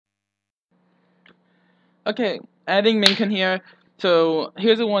Okay, adding Minkan here. So,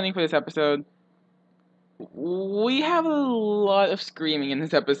 here's a warning for this episode. We have a lot of screaming in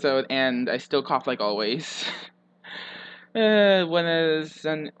this episode, and I still cough like always. When is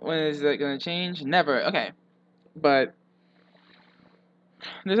that gonna change? Never. Okay, but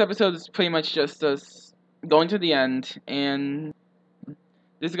this episode is pretty much just us going to the end, and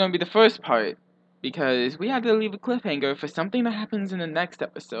this is gonna be the first part because we had to leave a cliffhanger for something that happens in the next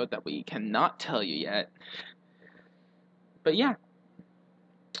episode that we cannot tell you yet. But yeah.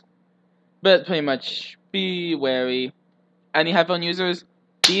 But pretty much, be wary. Any headphone users,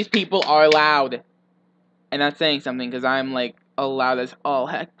 these people are loud. And that's saying something, because I'm like a loud as all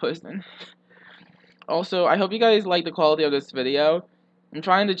heck person. Also, I hope you guys like the quality of this video. I'm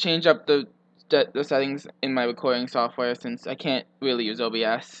trying to change up the settings in my recording software, since I can't really use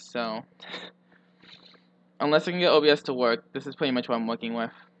OBS, so... Unless I can get OBS to work, this is pretty much what I'm working with.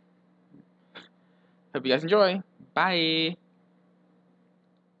 Hope you guys enjoy. Bye!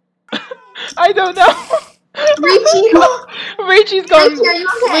 I don't know. Rachie's gone. Rachie, are you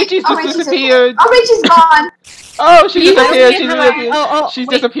okay? Rachie's just disappeared. Oh, Rachie's gone. Oh, she disappeared. She's reappeared. She's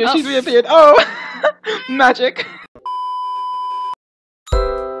wait, disappeared. She's reappeared. Oh, magic.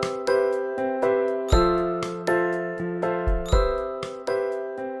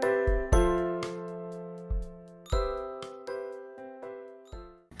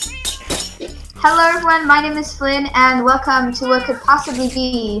 Hello everyone, my name is Flynn and welcome to what could possibly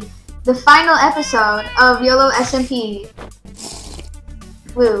be the final episode of YOLO SMP.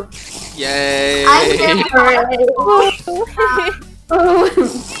 Woo. Yay. I'm here with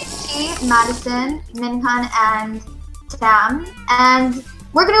Rachie, Madison, Minkan, and Sam, and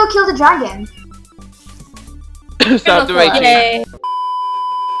we're gonna go kill the dragon. Stop the Rachie.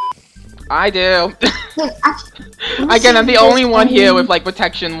 I do. Wait, actually, Again, I'm the only one here with like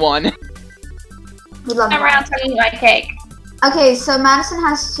protection 1. We love I'm around telling you my cake. Okay, so Madison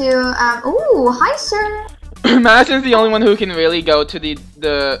has to, ooh, hi sir. Madison's the only one who can really go to the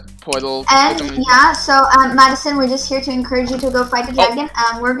portal. And yeah, so Madison, we're just here to encourage you to go fight the dragon.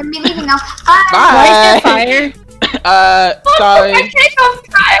 We're gonna be leaving now. Bye. Bye. Fire. Sorry. My cake on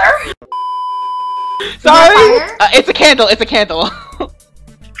fire. Sorry. It's a candle. It's a candle.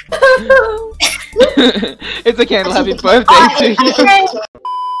 It's a candle. Happy birthday to you.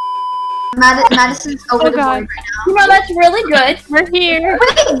 Madison's over the board right now. You know, that's really good. We're here.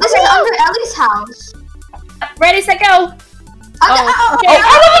 Wait, this is under Ellie's house. Ready, set, go. Oh, I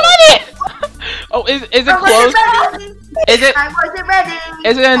don't want it! Oh, is it closed? Is it? I wasn't ready.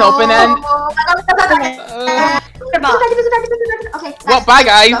 Is it an open end? Okay. Well, bye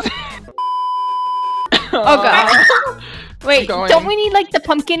guys. Oh god. Wait, Going. don't we need like the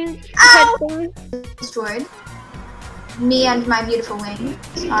pumpkin head thing? Destroyed. Me and my beautiful wings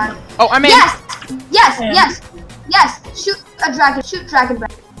are. Oh, I'm in. Yes! Yes! Yes! Yes! Shoot a dragon! Shoot dragon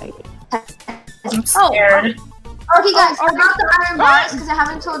breath. I'm scared. Okay, guys, I got the iron bars because I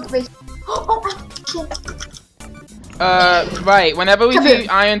haven't told Rachel. Right. Whenever we see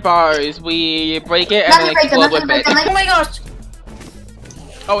iron bars, we break it and then explode with it. Oh my gosh.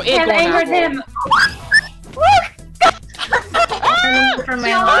 Oh, it's going out. him. For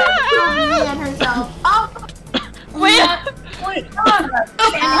my life. Me and herself. Oh! Wait.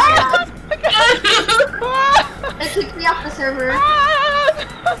 They kicked me off the server.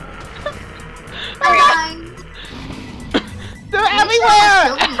 Bye. They're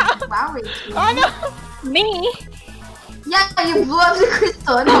everywhere. Wow, Rachie. Oh no. Me? Yeah, you blew up the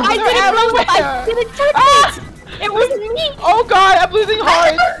crystal. No, I didn't blow up. I didn't touch it. It wasn't me. Oh god, I'm losing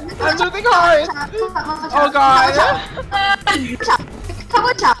heart. I'm losing heart. Oh god.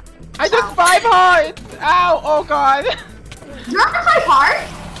 I took 5 hearts. Ow. Oh god. You're not 5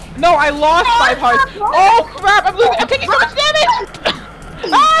 hearts? No, I lost 5 hearts. Oh crap, I'm losing. I'm taking so much damage.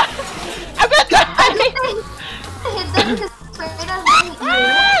 Ah! I'm gonna die. I hit them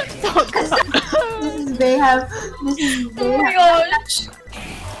because this is they have. Oh my gosh.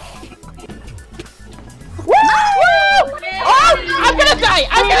 Woo! Oh, I'm gonna die.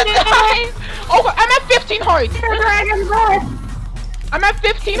 I'm gonna die. Oh, I'm at 15 hearts. I'm at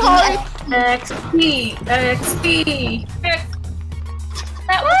 15 hearts. XP.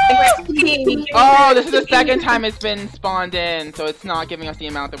 Oh, this is the second time it's been spawned in, so it's not giving us the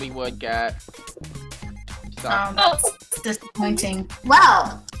amount that we would get. So. That's disappointing.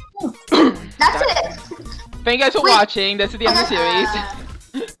 Well, that's it. Thank you guys for watching. This is the end of the series.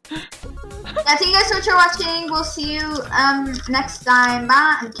 Thank you guys so much for watching. We'll see you next time.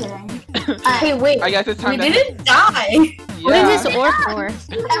 Bye. I'm kidding. Hey, wait. I guess it's time. We didn't die. Yeah. What is this or for?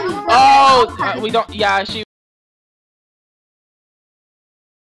 Oh, we don't. Yeah, she.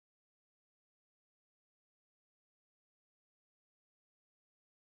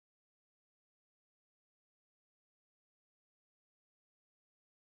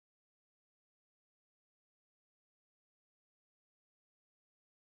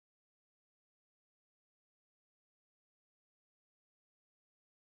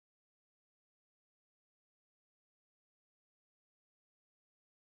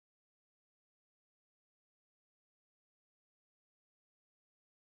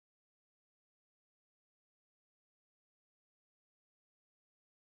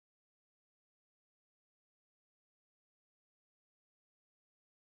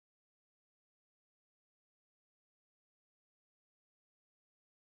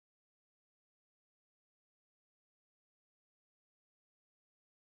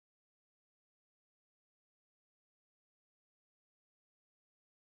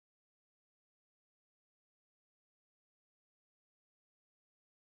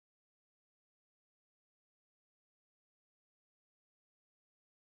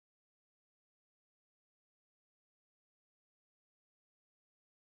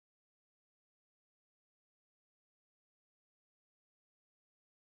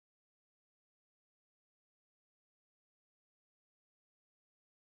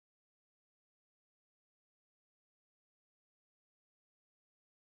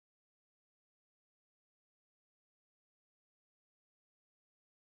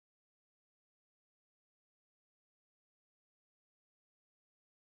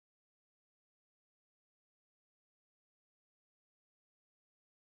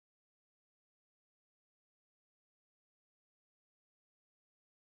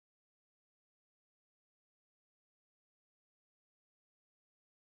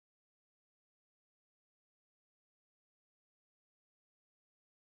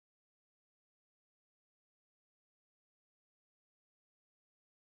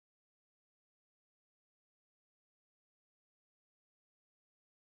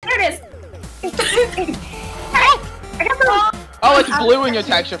 There it is. I got the. Oh, it's blue in your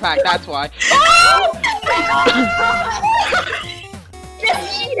texture pack. That's why.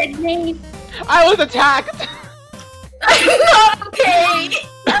 Just eat it, Nate. I was attacked. Okay.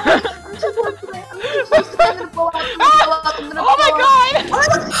 I'm supposed to. I'm gonna blow up. I'm gonna blow up. Oh my god!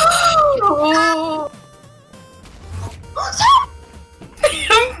 Oh.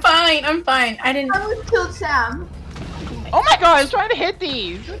 I'm fine. I'm fine. I didn't. I almost killed Sam. Oh my god! I'm trying to hit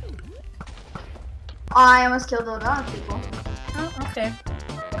these. I almost killed a lot of people. Oh, okay.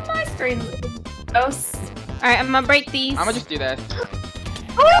 My screen. Ghosts. Alright, I'm gonna break these. I'm gonna just do this.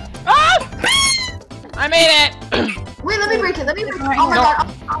 Ah! I made it! Wait, let me break it. Let me break it. Alright, Oh my no. god.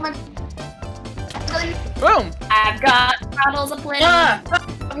 Oh my. Boom! I've got bottles of plenty.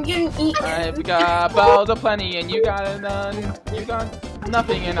 I'm getting eaten. I've got balls of plenty and you got none. You got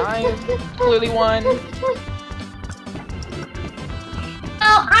nothing and I clearly won.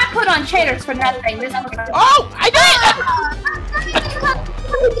 Well, I put on shaders for nothing. This Oh! I did it!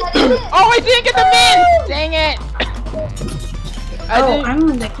 Oh, I didn't get the min! Dang it! I'm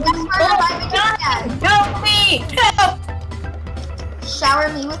in the. That's where I'm Help me! Help! Shower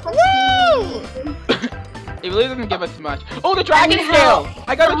me with what's It really doesn't give us much. Oh, the dragon need scale! help.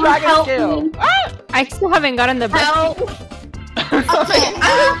 I got the Someone dragon help scale! me. Ah! I still haven't gotten the break. Help! Okay,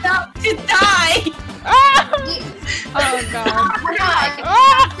 I'm about to die! Ah! Oh god. We're fine.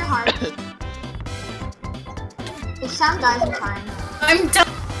 Ah! Your heart. If Sam dies, I'm fine. I'm done!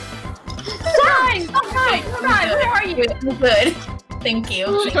 Sam! Sam! Where are you? I'm good. Thank you.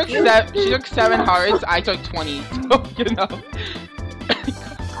 She took 7 hearts, I took 20, so you know.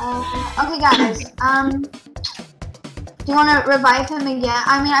 Okay, guys. Do you want to revive him again?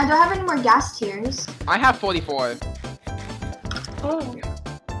 I mean, I don't have any more gas tiers. I have 44. Oh. Do you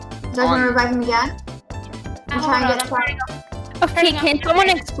guys want to revive him again? And try and get Okay, can someone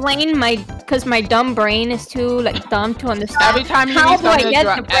explain cause my dumb brain is too like dumb to understand. Every time you How need do I something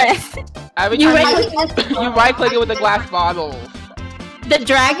get to the breath? every You time right- you right click it with the glass bottle. The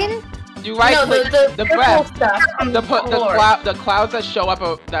dragon? You right click the breath. Stuff on The floor. the clouds that show up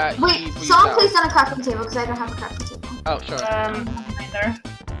that Wait, you use someone out. please on a crafting table because I don't have a crafting table. Oh, sure. Neither.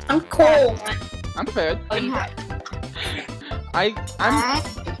 I'm cold. I'm prepared. Okay.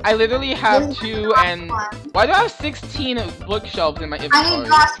 I literally have 2 and why do I have 16 bookshelves in my inventory? I need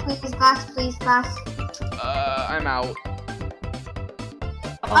glass, please. Glass, please. Glass. I'm out.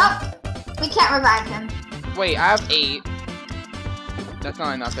 Oh, we can't revive him. Wait, I have 8. That's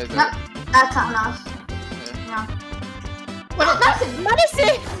not enough, is it? Nope, that's not enough. Okay. No. What? Nothing.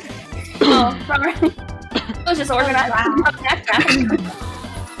 Madison! Oh, sorry. It was just organized.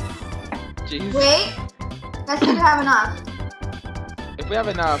 Jeez. Wait. Let's see if we have enough. If we have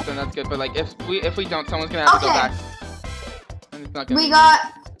enough, then that's good. But like, if we don't, someone's gonna have to go Okay. back. And it's not gonna We be- got.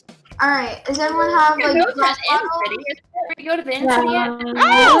 All right. Does everyone have Can like we go to glass the end bottles? city? Did we go to the end city yet?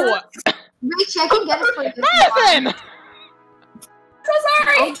 Ow! Rachie, I can get it for you. if you want. Madison! So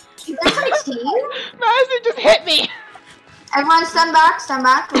sorry. There's 16. Madison just hit me! Everyone, stand back. Stand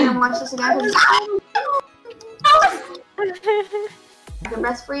back. We're gonna watch this again. The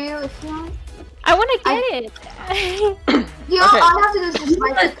best for you if you want. I wanna get it. You Okay. all you have to do is just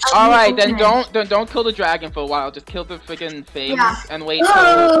right click. All right, then don't kill the dragon for a while. Just kill the freaking things Yeah. and wait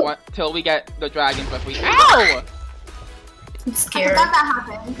till we get the dragon. But we Ow! I'm I scared. forgot that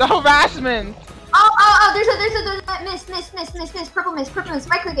happened. The harassment. Oh, there's a miss, purple miss.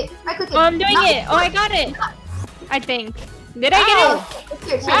 Right click it. Oh, I'm doing No. it. Oh, I got it. I think. Did I get it? It's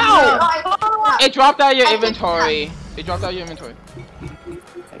here, it's here. Ow. Oh, It dropped out of your I think inventory. It dropped out of your inventory.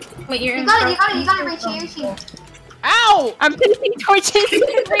 Wait, you're You in got it, Rachie. Ow! I'm placing torches.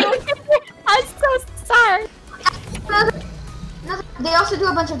 I'm so sorry. They also do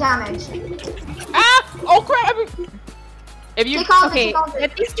a bunch of damage. Ah! Oh crap! If you Take all of it, Okay, take all of it.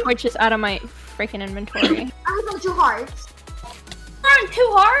 get these torches out of my freaking inventory. I was on 2 hearts. You're on 2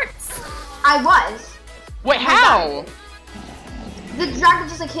 hearts. I was. wait, how? The dragon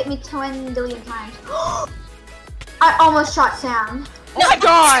just like hit me 20 billion times. I almost shot Sam. Oh my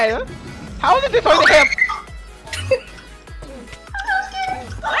god! How is it this hard to hit?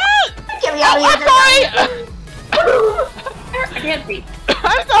 Ah! Get me out of here. Oh, I can't see.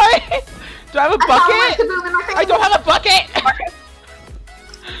 I'm sorry! Do I have a bucket? I don't have a bucket!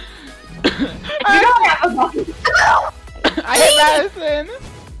 You don't have a bucket. I hit Madison!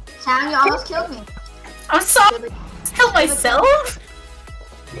 Sam, you almost killed me. I'm sorry. Help myself.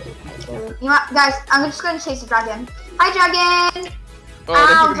 You know what, guys? I'm just going to chase the dragon. Hi, dragon.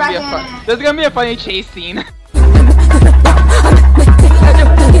 Oh, Dragon. this is gonna be a funny chase scene.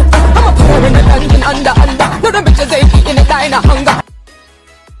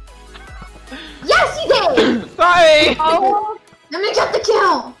 No. Let me get the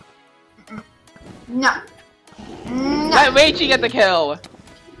kill. No. No. Let Rachie get the kill.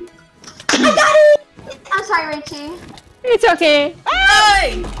 I got it. I'm sorry, Rachie. It's okay.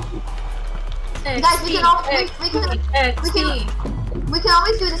 Hey. Guys, we can always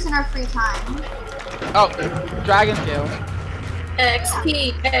do this in our free time. Oh, dragon kill.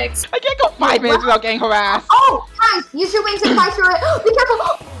 XP. I can't go 5 minutes without getting harassed. Oh, guys, use your wings and fly through it. Be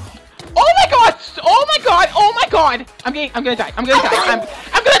careful. Oh my god! Oh my god! Oh my god! I'm gonna die. I'm gonna die.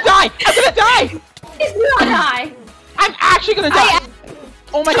 I'm gonna die. I'm gonna die. He's gonna die. I'm actually gonna die.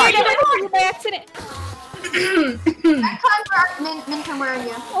 Oh my god! By accident. Minton, where are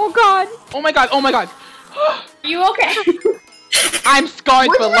you? Oh god. Oh my god! Oh my god! Are you okay? I'm scarred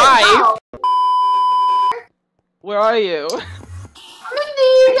for Where'd you life. go? Where are you? I'm in the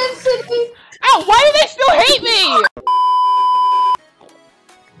Eden City. Ow! Why do they still hate me?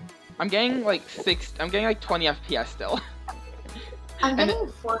 I'm getting like 20 FPS still. I'm And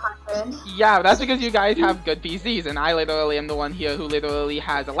getting 400. Yeah, that's because you guys have good PCs, and I literally am the one here who literally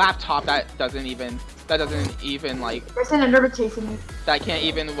has a laptop that doesn't even like, There's an enderman chasing me. that can't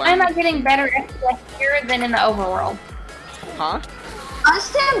even run. I'm not getting better FPS here than in the overworld. Huh?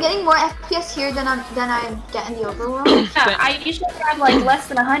 Honestly, I'm getting more FPS here than I get in the overworld. Yeah, I usually have like less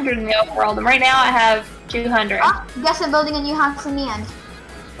than 100 in the overworld, and right now I have 200. Oh, guess I'm building a new house in the end.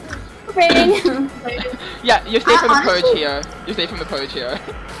 Yeah, you're safe from the purge honestly- here. You're safe from the purge here.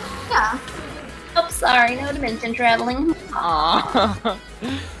 Yeah. Oh, sorry, no dimension traveling. Aww.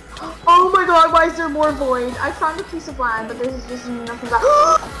 Oh my god, why is there more void? I found a piece of land, but there's just nothing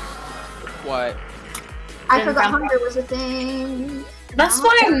left. What? I forgot hunger was a thing. That's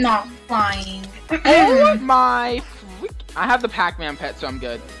why I'm not flying. Oh my freak. I have the Pac-Man pet, so I'm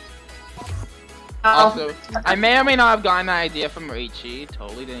good. Also, I may or may not have gotten that idea from Rachie.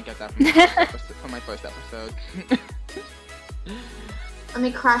 Totally didn't get that from my first episode. Let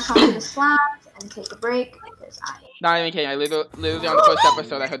me crash onto the slabs and take a break because I. Not even kidding. I literally on the first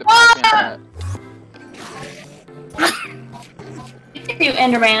episode I heard the Pac-Man pet. You,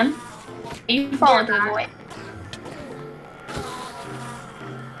 Enderman. You fall into the void.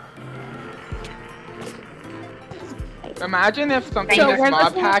 Imagine if something So in this where's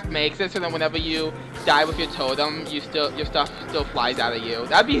mod the- pack makes it so that whenever you die with your totem, your stuff still flies out of you.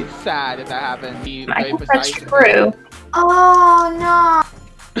 That'd be sad if that happened. Be I very think that's precise. true. Oh no!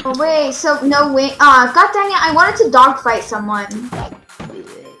 Oh, wait, so no wait. God dang it! I wanted to dogfight someone.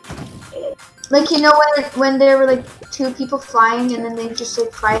 Like, you know when there were like 2 people flying and then they just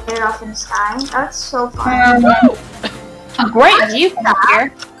like fired it off in the sky. That's so fun. Great view from up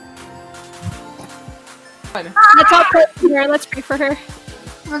here. Let's all pray for her. Let's pray for her.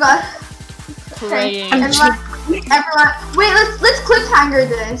 Oh my god. Praying. Everyone, wait, let's cliffhanger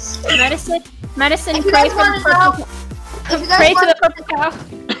this. Madison, If you pray guys for want the to know, purple. if you guys Pray to want the purple cow.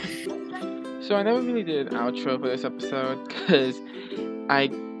 So I never really did an outro for this episode because I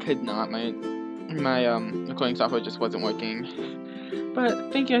could not. My recording software just wasn't working.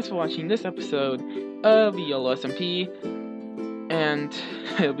 But thank you guys for watching this episode of YOLO SMP, and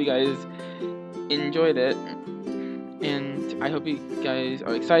I hope you guys enjoyed it. And I hope you guys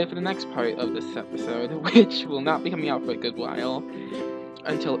are excited for the next part of this episode, which will not be coming out for a good while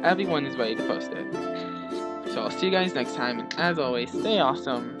until everyone is ready to post it. So I'll see you guys next time, and as always, stay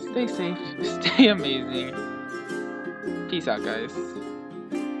awesome, stay safe, stay amazing. Peace out, guys.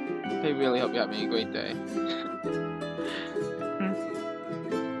 I really hope you're having a great day.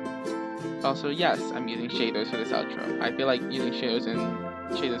 Also, yes, I'm using shaders for this outro. I feel like using shaders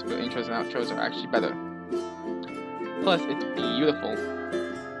for intros and outros are actually better. Plus, it's beautiful.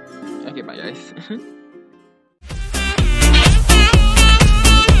 Okay, bye guys.